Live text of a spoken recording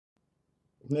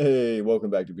Hey, welcome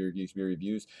back to Beer Geeks Beer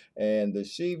Reviews. And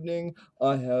this evening,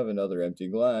 I have another empty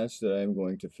glass that I'm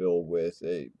going to fill with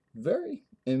a very,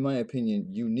 in my opinion,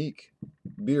 unique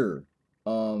beer,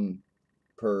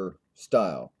 per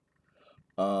style.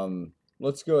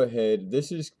 Let's go ahead.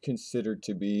 This is considered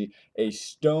to be a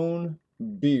stone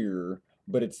beer,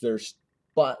 but it's their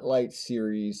Spotlight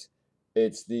series.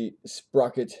 It's the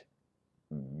Sprocket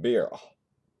Bier.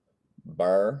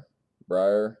 Bier,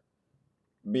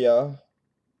 Bier,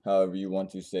 however you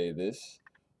want to say this.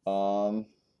 Um,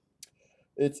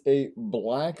 it's a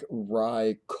black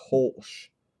rye Kolsch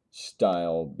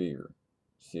style beer.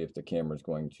 See if the camera's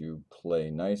going to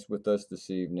play nice with us this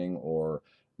evening or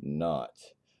not.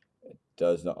 It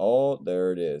does not. Oh,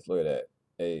 there it is. Look at that.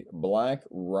 A black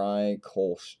rye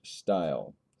Kolsch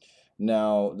style.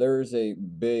 Now, there's a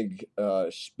big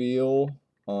spiel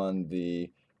on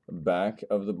the back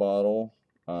of the bottle.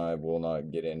 I will not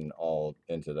get in all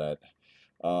into that.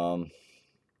 Um,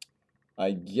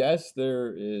 I guess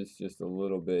there is just a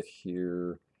little bit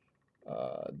here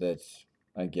that's,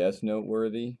 I guess,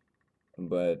 noteworthy,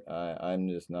 but I'm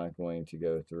just not going to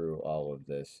go through all of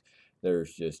this.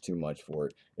 There's just too much for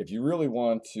it. If you really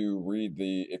want to read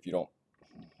if you don't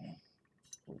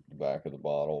the back of the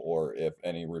bottle, or if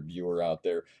any reviewer out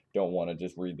there don't want to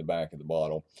just read the back of the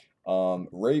bottle,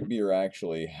 Ray Beer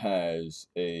actually has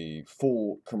a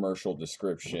full commercial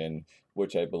description,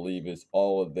 which I believe is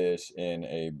all of this in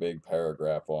a big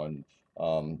paragraph on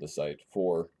the site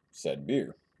for said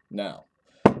beer. Now,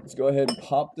 let's go ahead and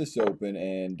pop this open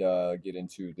and get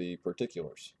into the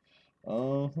particulars.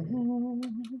 Oh,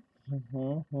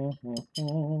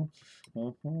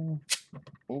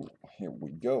 here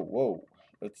we go. Whoa,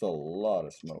 that's a lot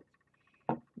of smoke.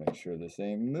 Make sure this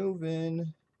ain't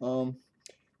moving. With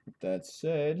that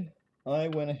said, I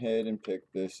went ahead and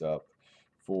picked this up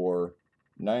for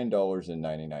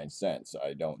 $9.99.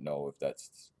 I don't know if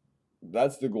that's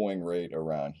the going rate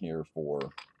around here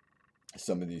for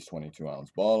some of these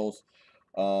 22-ounce bottles.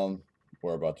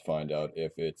 We're about to find out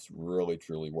if it's really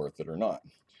truly worth it or not.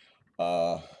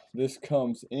 This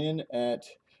comes in at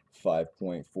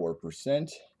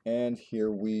 5.4%, and here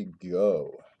we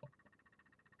go.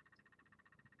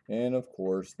 And of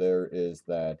course, there is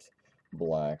that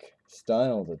black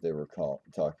style that they were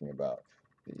talking about,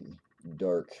 the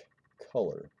dark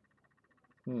color.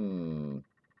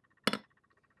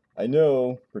 I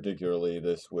know, particularly,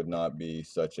 this would not be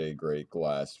such a great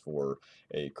glass for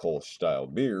a Kolsch style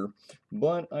beer,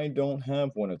 but I don't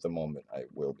have one at the moment. I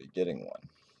will be getting one.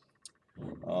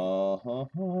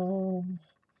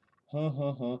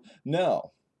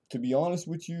 Now, to be honest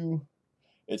with you,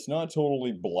 it's not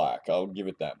totally black. I'll give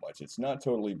it that much. It's not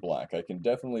totally black. I can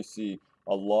definitely see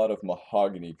a lot of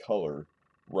mahogany color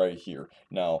right here.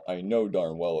 Now, I know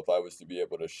darn well if I was to be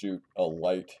able to shoot a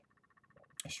light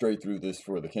straight through this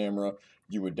for the camera,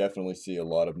 you would definitely see a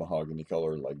lot of mahogany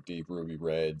color, like deep ruby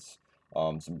reds,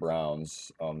 some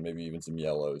browns, maybe even some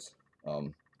yellows.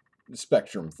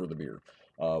 Spectrum for the beer.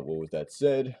 Well, with that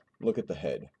said, look at the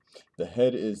head. The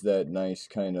head is that nice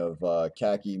kind of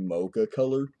khaki mocha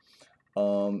color.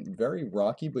 Very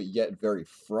rocky, but yet very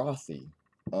frothy.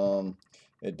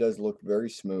 It does look very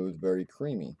smooth, very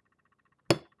creamy.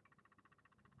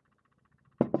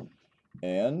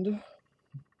 And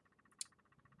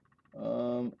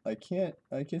I can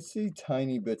see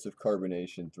tiny bits of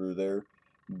carbonation through there,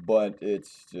 but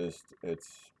it's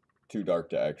too dark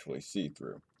to actually see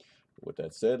through. With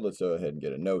that said, let's go ahead and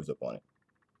get a nose up on it.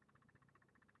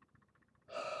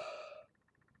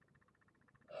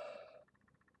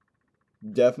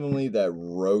 Definitely that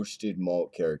roasted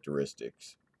malt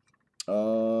characteristics. They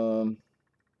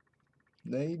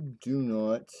do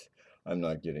not. I'm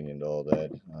not getting into all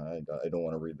that. I don't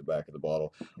want to read the back of the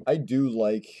bottle. I do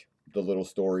like the little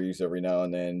stories every now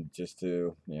and then, just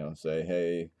to say,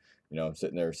 hey, I'm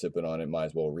sitting there sipping on it, might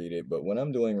as well read it. But when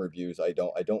I'm doing reviews, I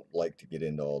don't like to get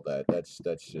into all that. That's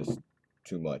just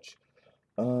too much.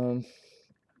 Now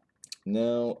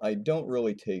I don't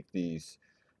really take these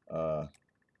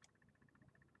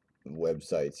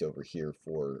websites over here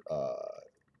for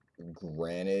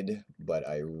granted, but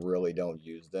I really don't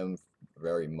use them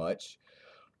very much.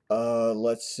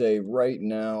 Let's say right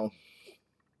now,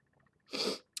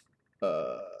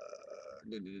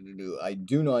 I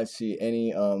do not see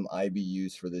any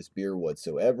IBUs for this beer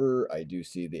whatsoever. I do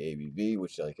see the ABV,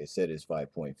 which, like I said, is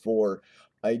 5.4.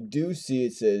 I do see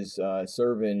it says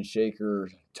serve in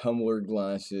shaker tumbler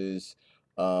glasses.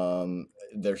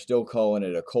 They're still calling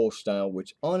it a Kolsch style,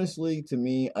 which honestly, to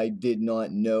me, I did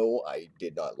not know. I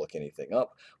did not look anything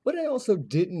up, but I also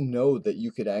didn't know that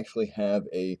you could actually have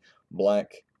a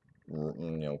black,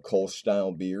 Kolsch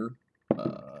style beer.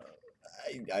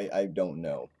 I don't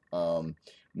know.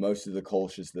 Most of the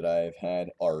Kolsch's that I've had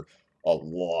are a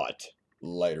lot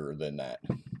lighter than that.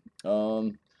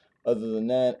 Um, Other than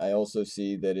that, I also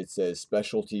see that it says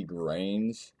specialty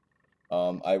grains.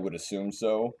 I would assume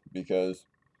so because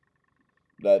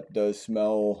that does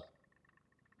smell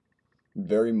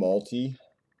very malty,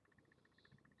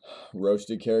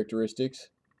 roasted characteristics.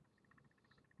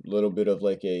 A little bit of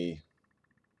like a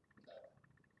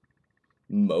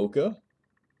mocha,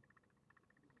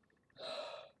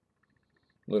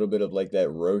 a little bit of like that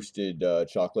roasted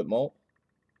chocolate malt.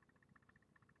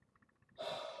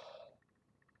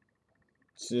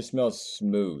 So it smells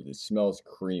smooth. It smells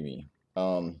creamy.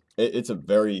 It's a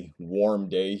very warm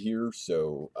day here,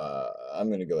 so I'm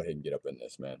gonna go ahead and get up in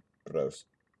this, man. Gross.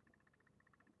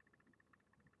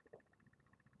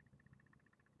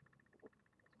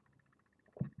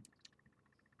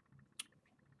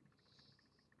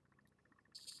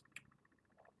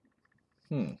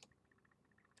 Hmm.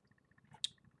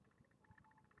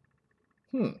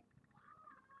 Hmm.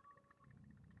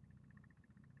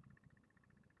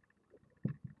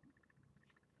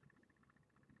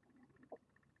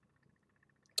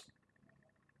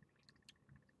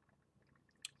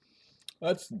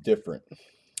 That's different.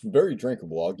 Very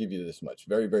drinkable. I'll give you this much.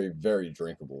 Very, very, very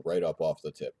drinkable. Right up off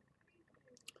the tip.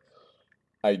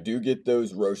 I do get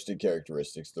those roasted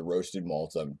characteristics, the roasted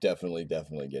malts. I'm definitely,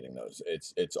 definitely getting those.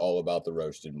 It's all about the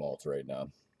roasted malts right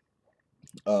now.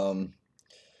 Um,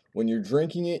 when you're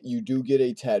drinking it, you do get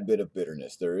a tad bit of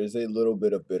bitterness. There is a little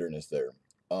bit of bitterness there.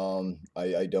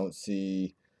 I don't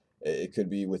see. It could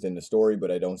be within the story,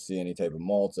 but I don't see any type of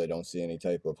malts. I don't see any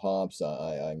type of hops.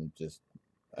 I'm just.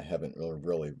 I haven't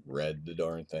really read the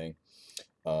darn thing.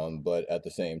 But at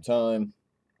the same time,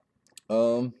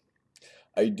 um,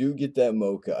 I do get that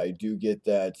mocha. I do get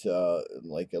that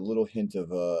like a little hint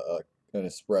of an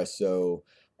espresso,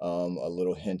 a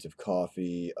little hint of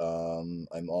coffee.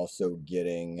 I'm also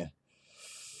getting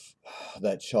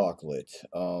that chocolate.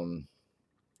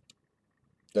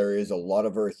 There is a lot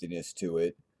of earthiness to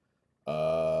it.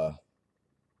 Uh,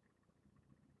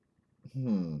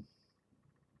 hmm.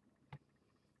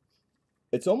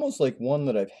 It's almost like one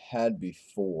that I've had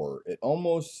before. It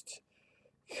almost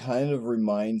kind of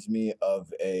reminds me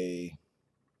of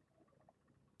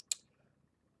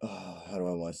how do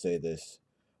I want to say this?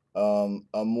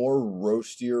 A more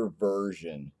roastier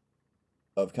version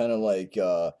of kind of like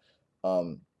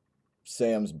um,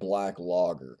 Sam's Black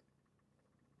Lager.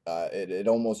 It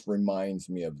almost reminds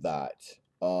me of that.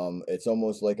 It's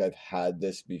almost like I've had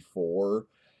this before.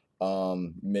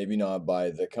 Maybe not by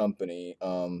the company,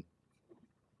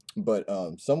 but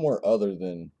somewhere other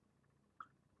than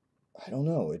I don't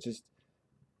know. It just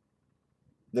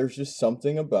there's just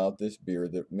something about this beer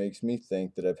that makes me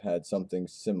think that I've had something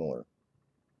similar.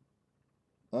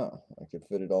 Oh, I could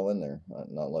fit it all in there.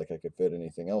 Not like I could fit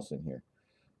anything else in here.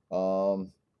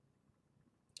 Um,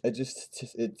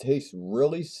 it tastes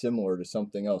really similar to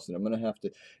something else, and I'm gonna have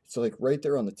to. It's like right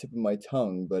there on the tip of my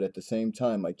tongue, but at the same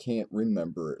time, I can't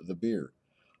remember the beer.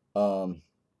 Um,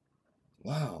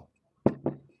 wow,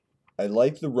 I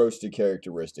like the roasted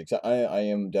characteristics. I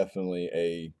am definitely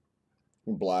a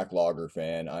black lager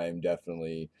fan. I am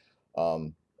definitely,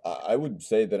 I would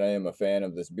say that I am a fan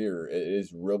of this beer. It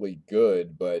is really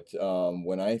good, but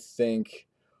when I think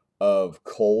of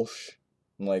Kolsch,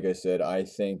 like I said, I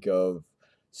think of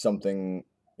something,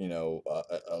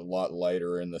 a lot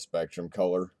lighter in the spectrum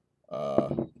color.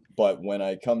 But when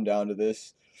I come down to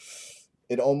this,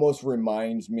 it almost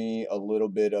reminds me a little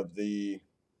bit of the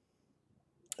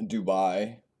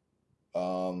Dubai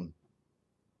um,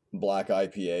 black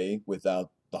IPA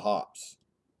without the hops.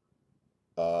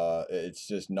 It's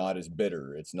just not as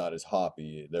bitter. It's not as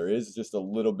hoppy. There is just a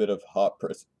little bit of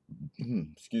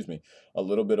excuse me, a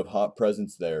little bit of hop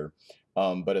presence there.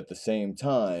 But at the same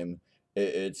time,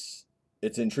 it's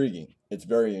intriguing. It's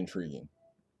very intriguing.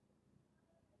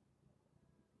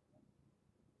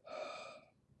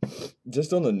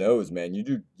 Just on the nose, man,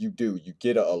 you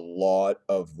get a lot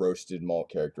of roasted malt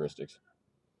characteristics.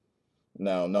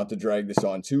 Now, not to drag this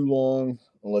on too long,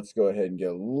 let's go ahead and get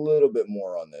a little bit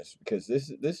more on this because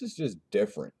this is just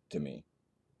different to me.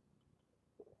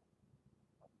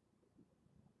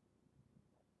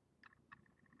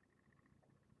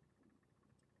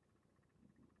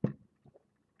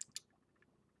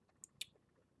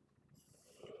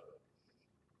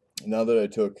 Now that I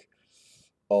took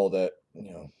all that,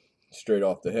 straight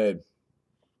off the head,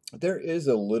 there is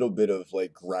a little bit of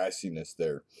like grassiness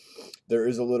there. There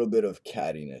is a little bit of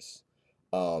cattiness.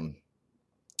 Um,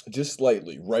 just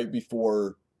slightly right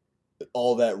before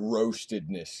all that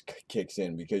roastedness kicks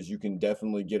in because you can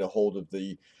definitely get a hold of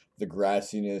the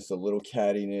grassiness, a little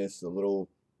cattiness, a little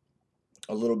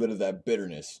bit of that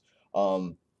bitterness.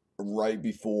 Um, right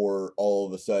before all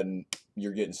of a sudden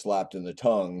you're getting slapped in the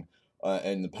tongue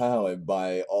and the palate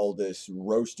by all this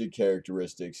roasted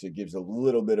characteristics. It gives a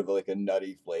little bit of like a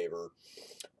nutty flavor.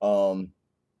 Um,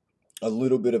 a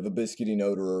little bit of a biscuity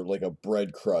note or like a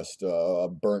bread crust, a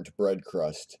burnt bread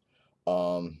crust.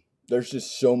 There's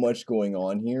just so much going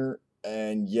on here,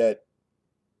 and yet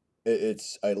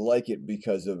it's I like it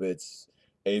because of its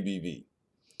ABV.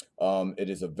 It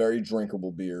is a very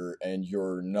drinkable beer, and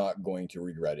you're not going to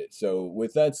regret it. So,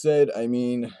 with that said, I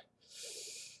mean,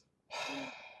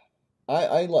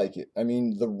 I like it. I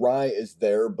mean, the rye is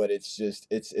there, but it's just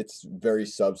it's very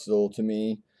subtle to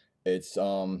me. It's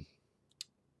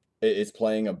it's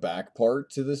playing a back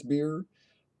part to this beer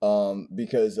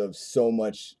because of so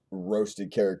much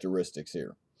roasted characteristics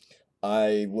here.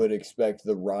 I would expect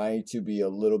the rye to be a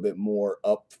little bit more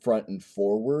up front and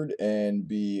forward and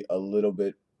be a little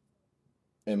bit,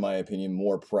 in my opinion,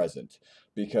 more present.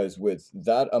 Because with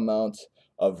that amount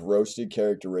of roasted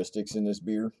characteristics in this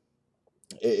beer,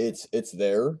 it's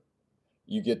there.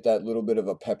 You get that little bit of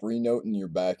a peppery note in your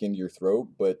back into your throat,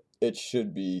 but it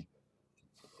should be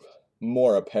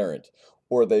more apparent.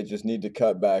 Or they just need to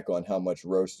cut back on how much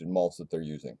roasted malts that they're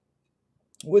using.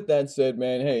 With that said,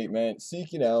 man, hey, man,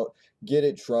 seek it out, get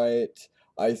it, try it.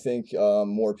 I think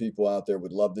more people out there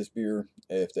would love this beer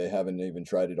if they haven't even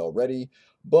tried it already.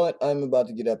 But I'm about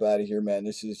to get up out of here, man.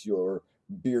 This is your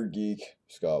beer geek,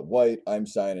 Scott White. I'm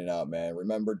signing out, man.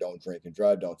 Remember, don't drink and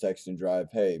drive, don't text and drive.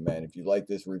 Hey, man, if you like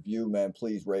this review, man,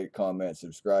 please rate, comment,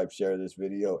 subscribe, share this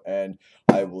video, and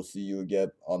I will see you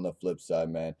again on the flip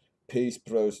side, man. Peace,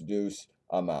 pros, deuce.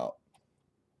 I'm out.